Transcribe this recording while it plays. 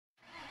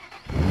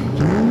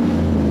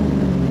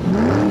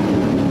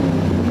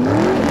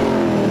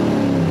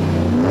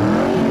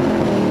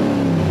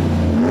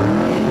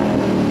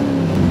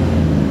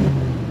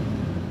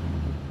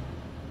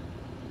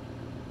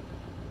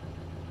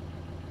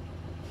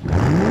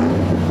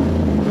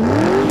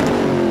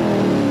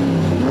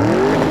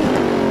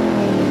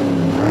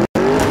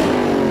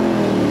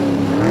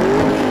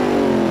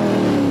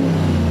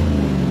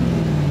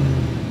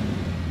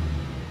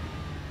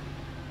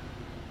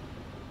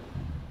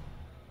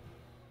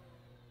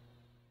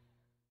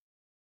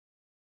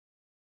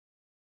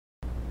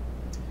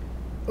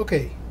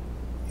Okay,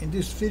 in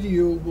this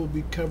video we'll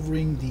be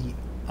covering the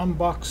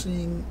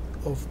unboxing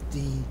of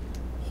the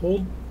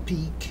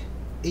HoldPeak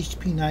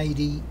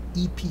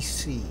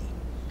HP-90EPC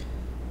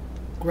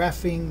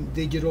graphing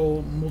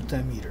digital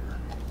multimeter.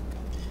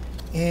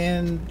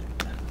 And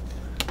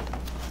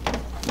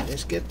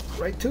let's get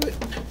right to it.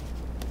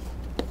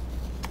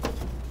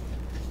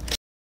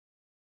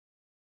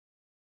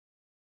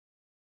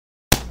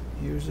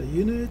 Here's a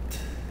unit.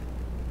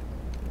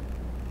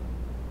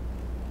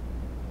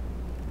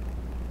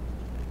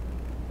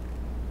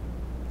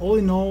 All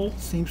in all,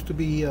 seems to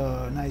be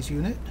a nice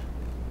unit.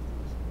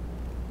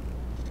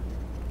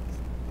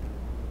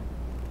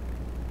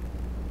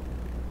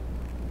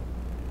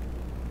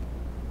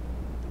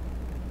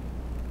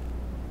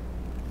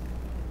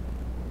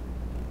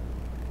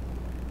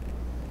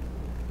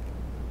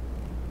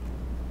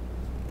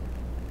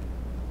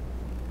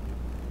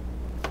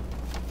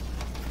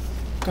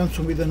 Comes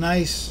with a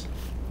nice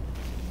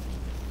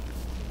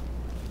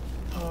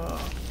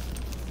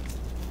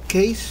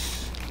case,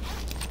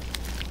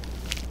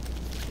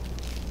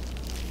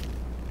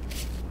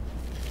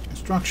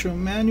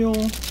 instruction manual,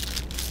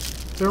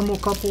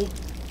 thermocouple,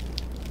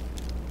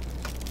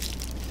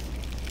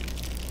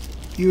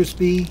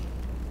 USB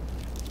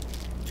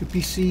to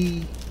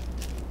PC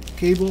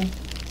cable,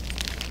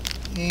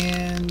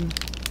 and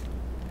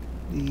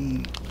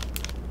the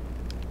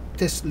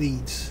test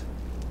leads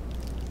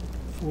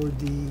for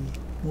the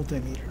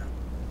multimeter.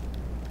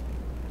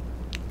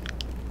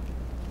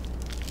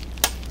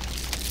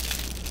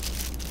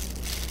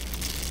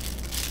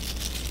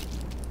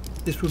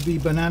 This would be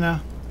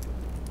banana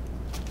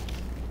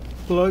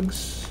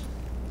plugs,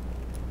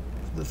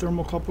 the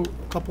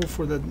thermocouple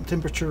for the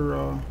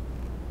temperature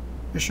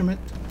measurement,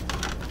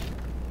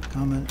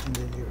 comment, and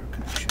then your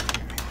connection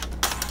here.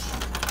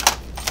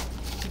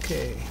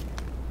 Okay,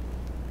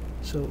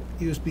 so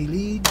USB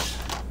leads,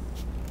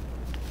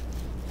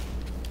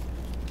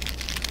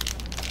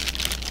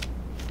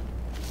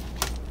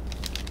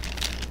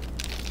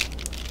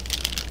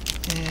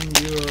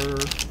 and your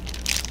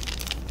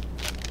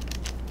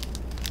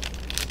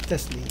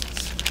test leads.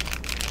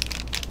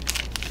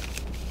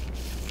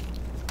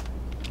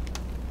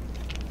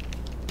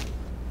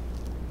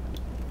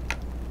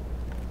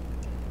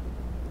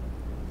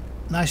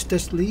 Nice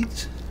test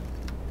leads.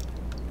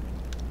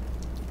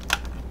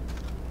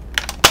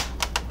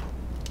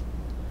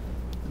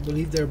 I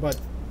believe they're about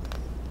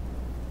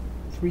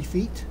 3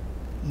 feet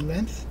in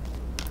length.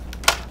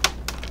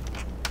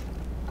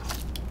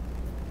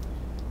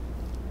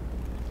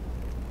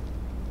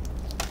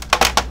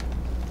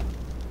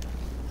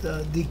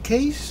 The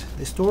case,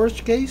 the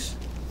storage case,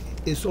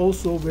 is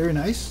also very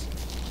nice,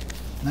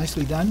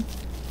 nicely done,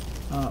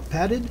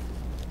 padded.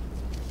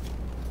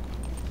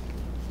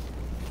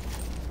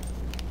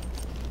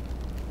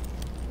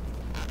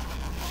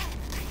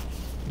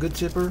 Good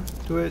zipper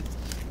to it,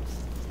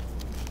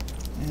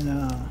 and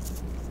I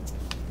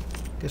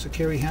guess a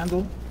carry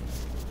handle.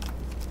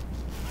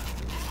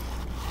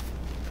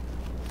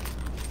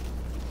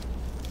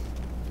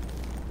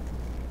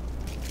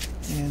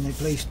 And a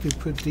place to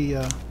put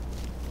the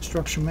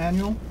instruction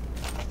manual,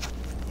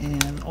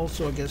 and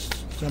also I guess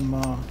some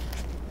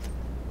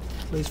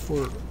place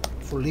for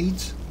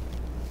leads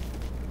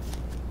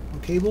or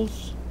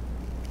cables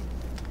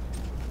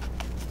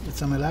with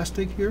some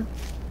elastic here.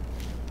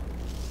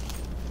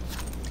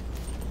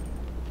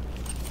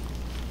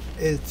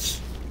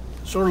 It's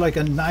sort of like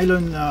a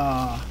nylon,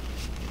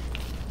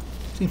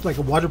 seems like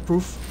a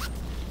waterproof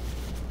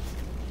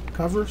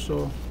cover,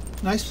 so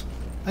nice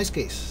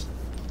case.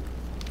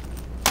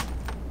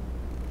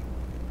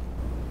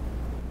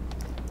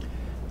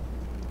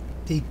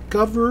 The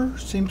cover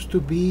seems to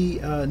be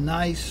a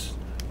nice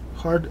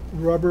hard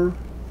rubber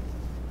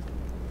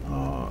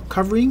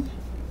covering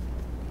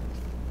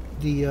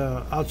the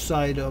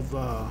outside of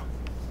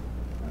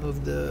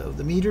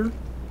the meter,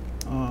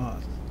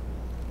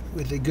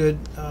 with a good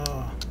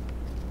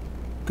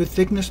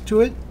thickness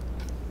to it.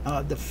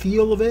 The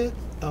feel of it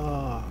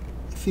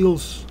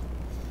feels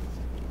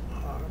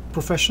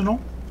professional,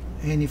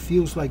 and it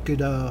feels like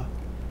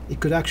it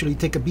could actually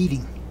take a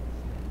beating.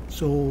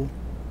 So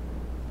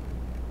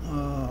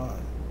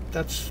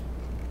that's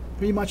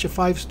pretty much a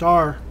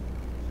 5-star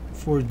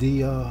for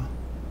the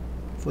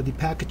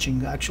packaging,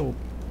 the actual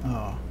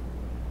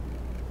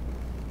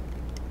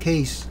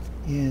case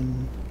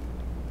in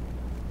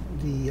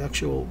the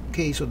actual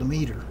case of the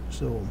meter.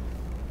 So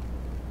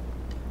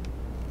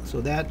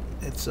that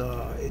it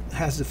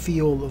has the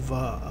feel of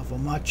a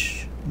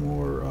much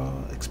more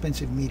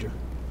expensive meter.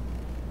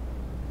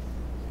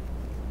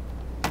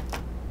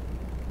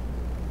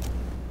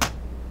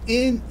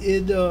 And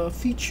it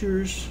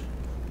features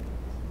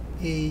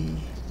a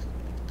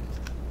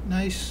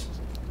nice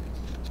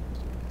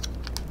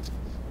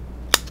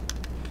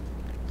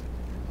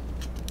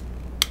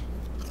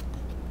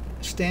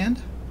stand,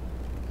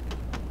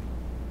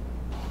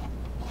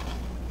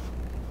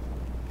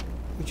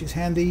 which is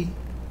handy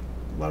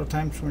a lot of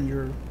times when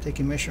you're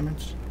taking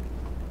measurements.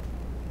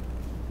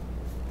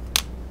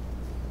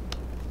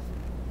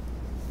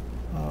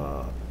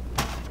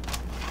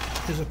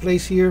 There's a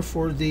place here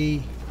for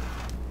the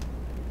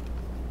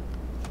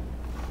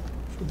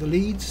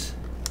leads.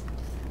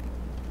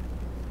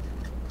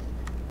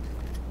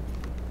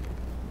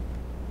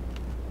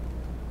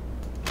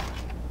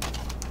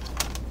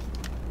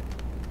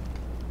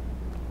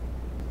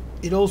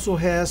 It also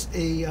has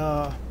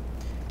a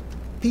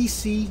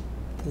PC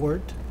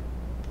port,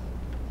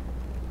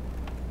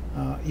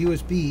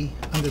 USB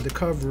under the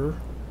cover,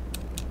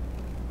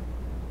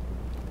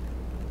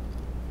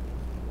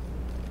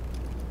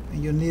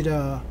 and you'll need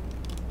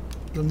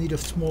a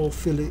small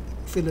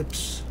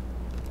Phillips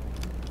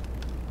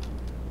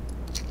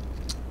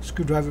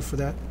screwdriver for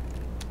that.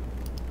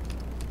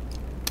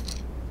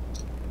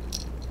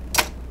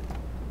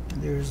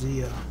 And there's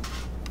the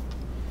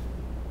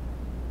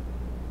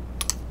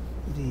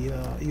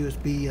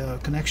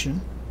USB connection.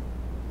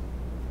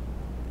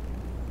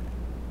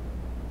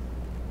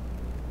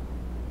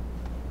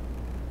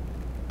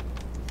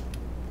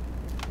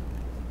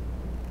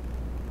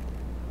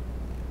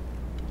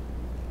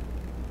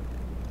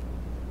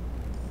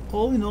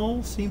 All in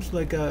all, seems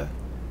like a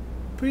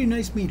pretty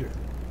nice meter,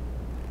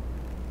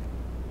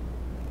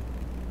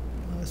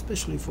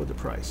 especially for the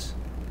price.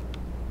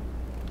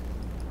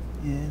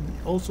 And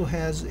it also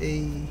has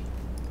a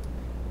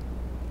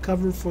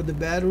cover for the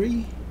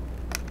battery.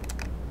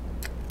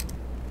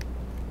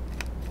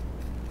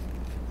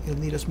 You'll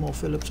need a small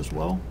Phillips as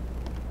well.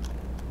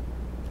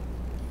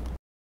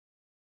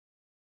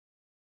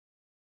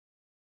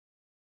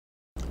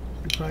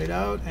 You try it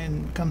out,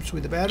 and it comes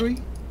with the battery.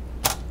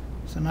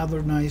 It's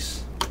another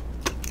nice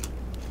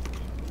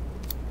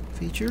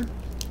feature.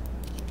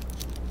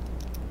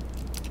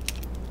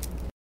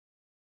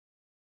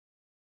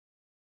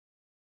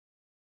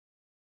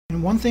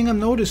 And one thing I'm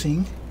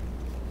noticing,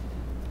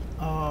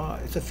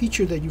 it's a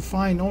feature that you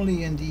find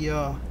only in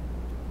the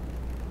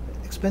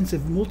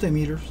expensive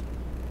multimeters.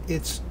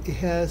 It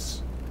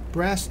has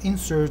brass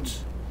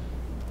inserts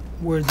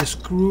where the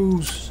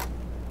screws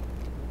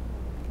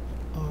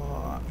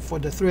for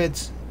the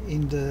threads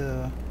in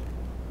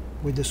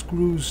where the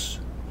screws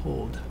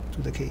hold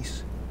to the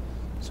case.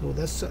 So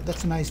that's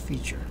a nice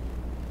feature,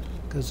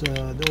 because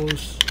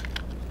those,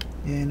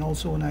 and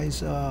also a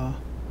nice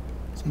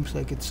seems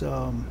like it's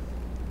a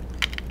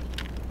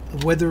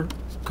weather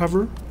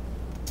cover.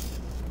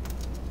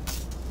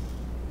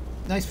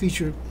 Nice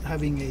feature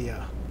having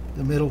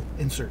the metal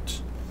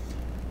inserts.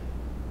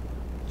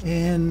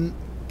 And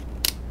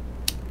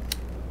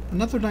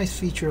another nice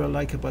feature I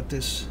like about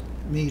this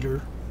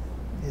meter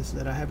is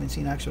that I haven't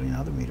seen actually in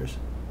other meters.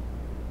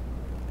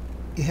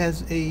 It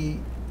has a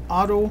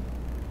auto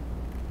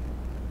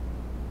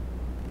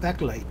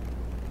backlight.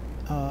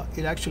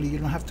 It actually, you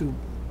don't have to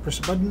press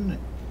a button.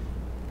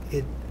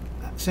 It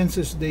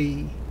senses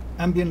the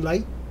ambient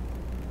light,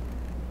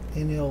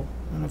 and it'll,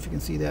 I don't know if you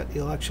can see that,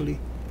 it'll actually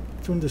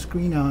turn the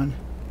screen on,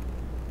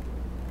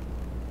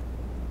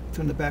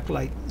 turn the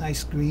backlight,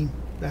 nice green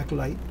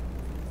backlight,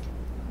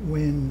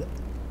 when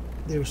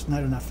there's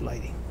not enough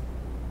lighting.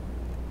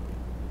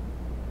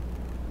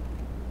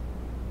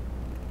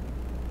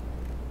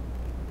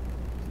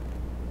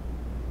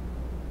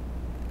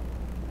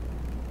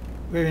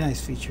 Very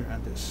nice feature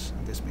on this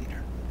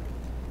meter.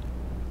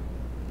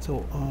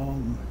 So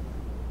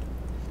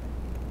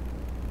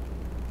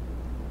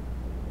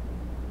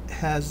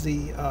has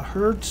the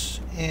Hertz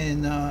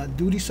and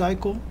duty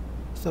cycle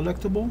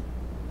selectable.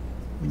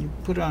 When you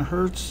put it on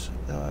Hertz,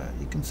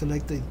 you can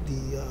select the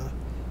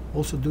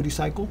also duty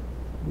cycle,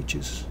 which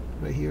is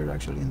right here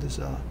actually in this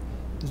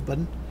this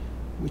button,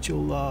 which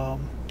will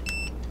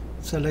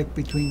select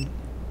between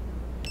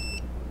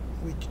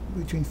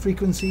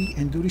frequency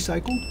and duty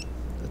cycle.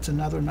 That's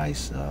another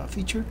nice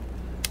feature.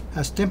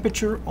 Has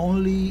temperature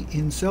only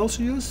in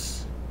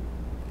Celsius.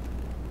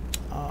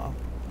 I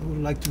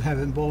would like to have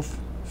it in both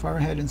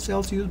Fahrenheit and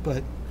Celsius,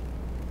 but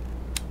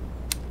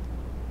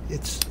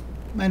it's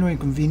minor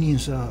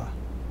inconvenience to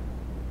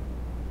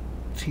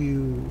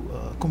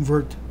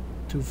convert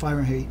to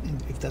Fahrenheit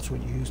if that's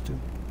what you're used to.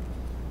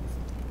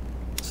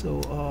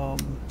 So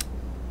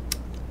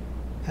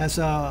has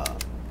a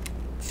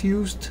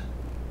fused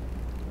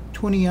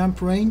 20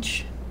 amp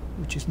range,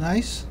 which is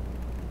nice,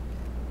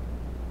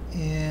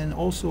 and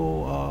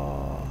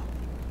also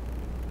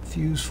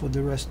fuse for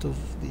the rest of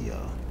the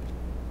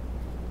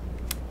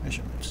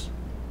measurements.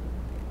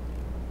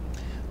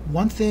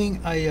 One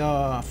thing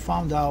I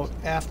found out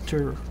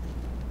after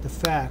the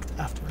fact,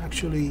 after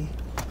actually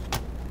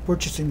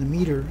purchasing the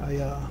meter,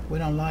 I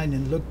went online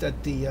and looked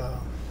at the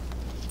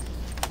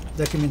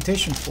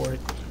documentation for it,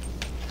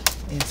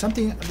 and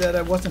something that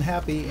I wasn't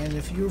happy, and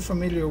if you're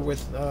familiar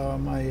with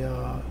my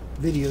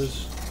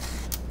videos,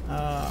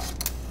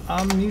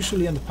 I'm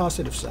usually on the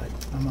positive side.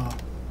 I'm a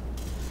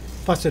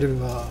positive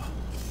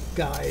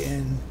guy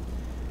and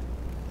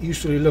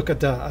usually look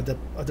at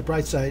the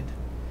bright side.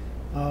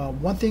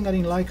 One thing I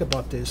didn't like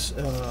about this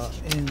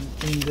in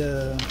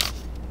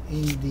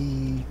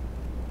the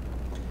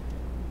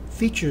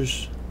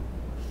features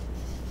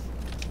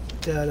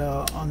that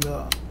on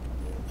the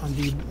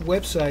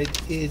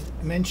website, it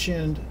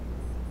mentioned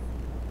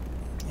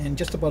and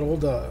just about all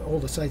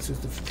the sites is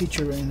the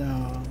feature in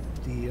on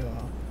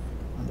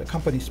the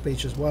company's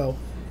page as well.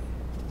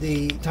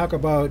 They talk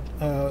about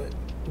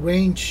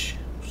range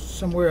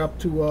somewhere up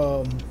to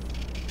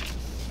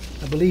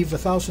I believe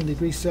 1,000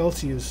 degrees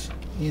Celsius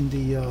in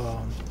the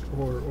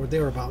or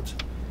thereabouts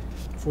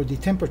for the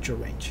temperature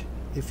range.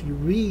 If you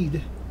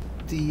read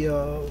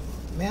the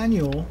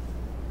manual,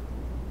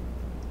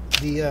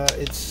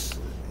 it's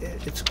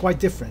quite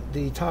different.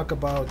 They talk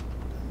about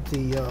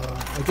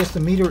I guess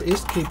the meter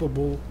is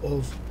capable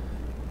of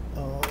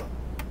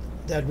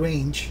that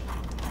range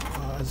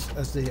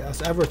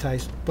as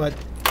advertised, but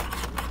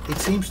it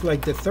seems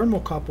like the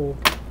thermocouple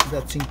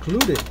that's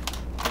included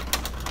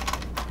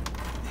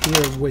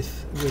here with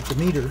the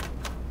meter,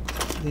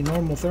 the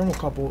normal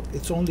thermocouple,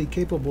 it's only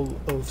capable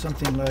of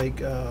something like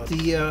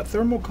the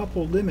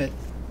thermocouple limit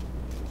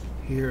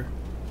here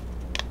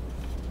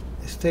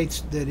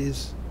states that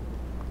is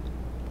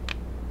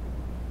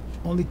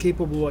only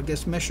capable, I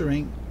guess,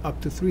 measuring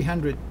up to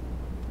 300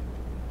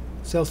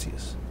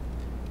 Celsius,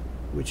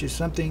 which is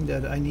something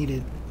that I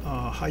needed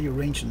higher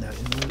range than that.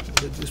 And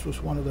this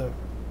was one of the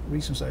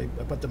reasons I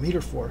bought the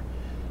meter for.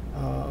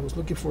 I was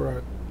looking for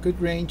a good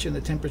range and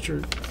the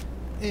temperature,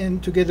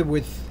 and together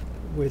with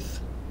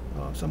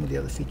some of the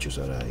other features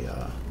that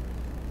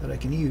I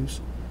can use,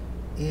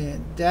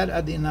 and that I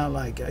did not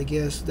like. I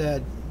guess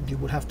that you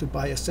would have to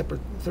buy a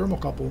separate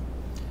thermocouple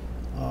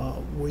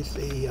with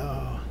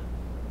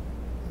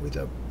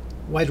a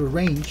wider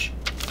range,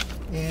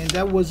 and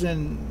that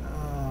wasn't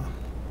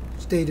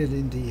stated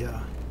in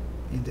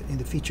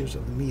the features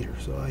of the meter.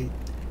 So I'm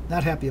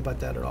not happy about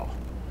that at all.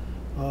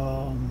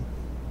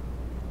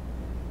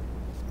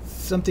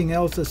 Something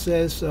else that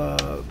says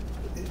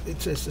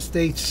it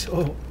states,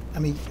 oh, I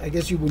mean, I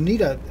guess you will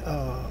need a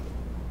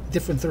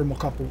different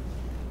thermocouple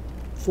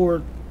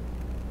for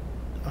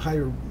a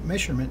higher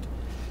measurement,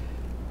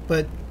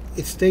 but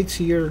it states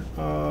here,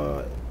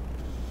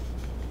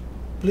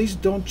 please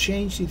don't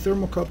change the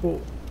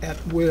thermocouple at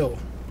will,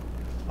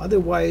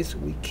 otherwise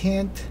we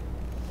can't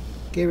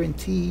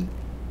guarantee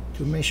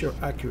to measure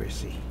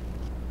accuracy.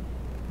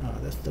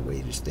 That's the way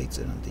it states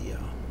it on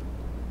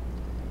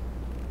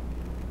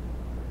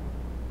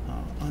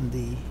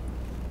the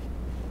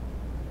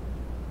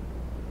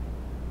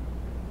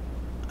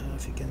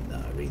if you can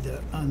read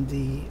that on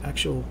the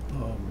actual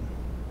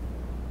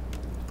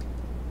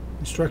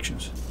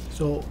instructions.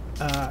 So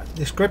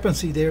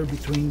discrepancy there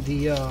between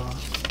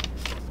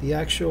the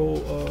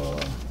actual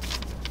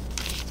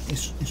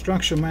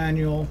instruction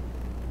manual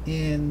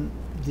and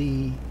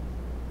the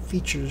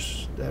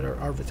features that are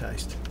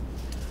advertised.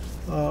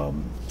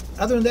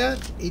 Other than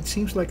that, it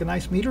seems like a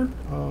nice meter.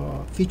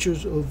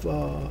 Features of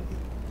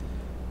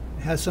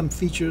has some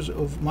features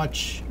of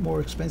much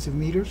more expensive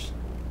meters.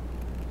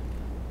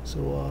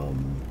 So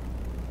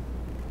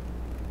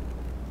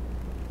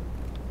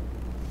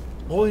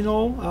all in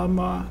all,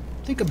 I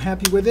think I'm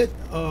happy with it.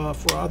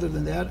 For other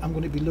than that, I'm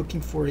going to be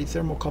looking for a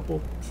thermocouple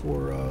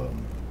for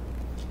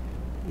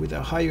with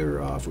a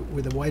higher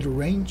with a wider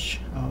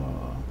range.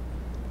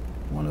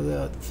 One of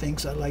the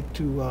things I like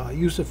to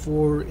use it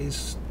for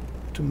is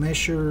to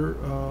measure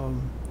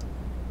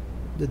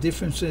the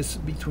differences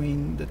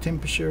between the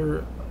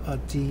temperature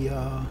at the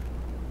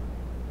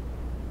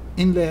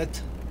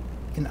inlet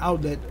and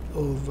outlet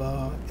of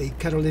a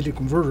catalytic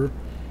converter,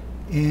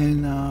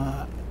 and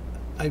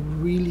I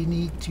really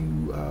need to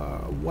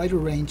wider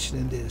range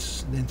than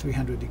this, than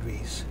 300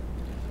 degrees.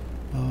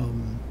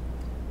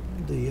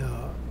 The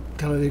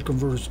catalytic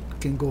converters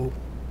can go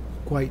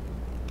quite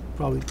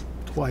probably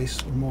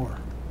twice or more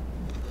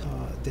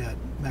that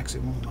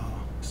maximum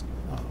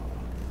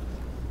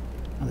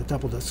on the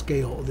top of the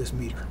scale of this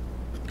meter,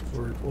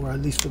 or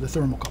at least for the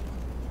thermocouple,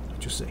 I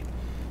should say.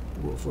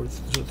 Well, so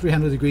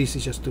 300 degrees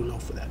is just too low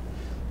for that.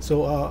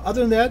 So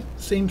other than that,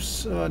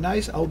 seems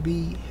nice. I'll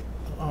be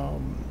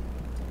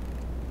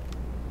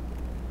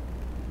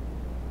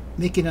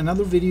making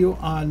another video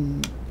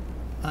on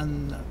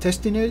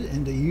testing it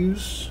and the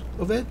use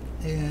of it,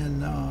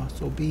 and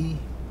so be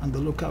on the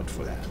lookout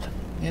for that.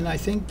 And I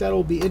think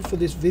that'll be it for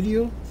this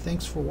video.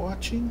 Thanks for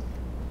watching.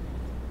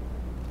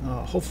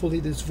 Hopefully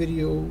this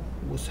video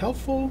was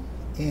helpful,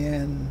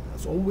 and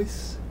as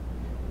always,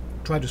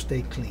 try to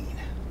stay clean.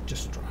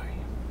 Just try.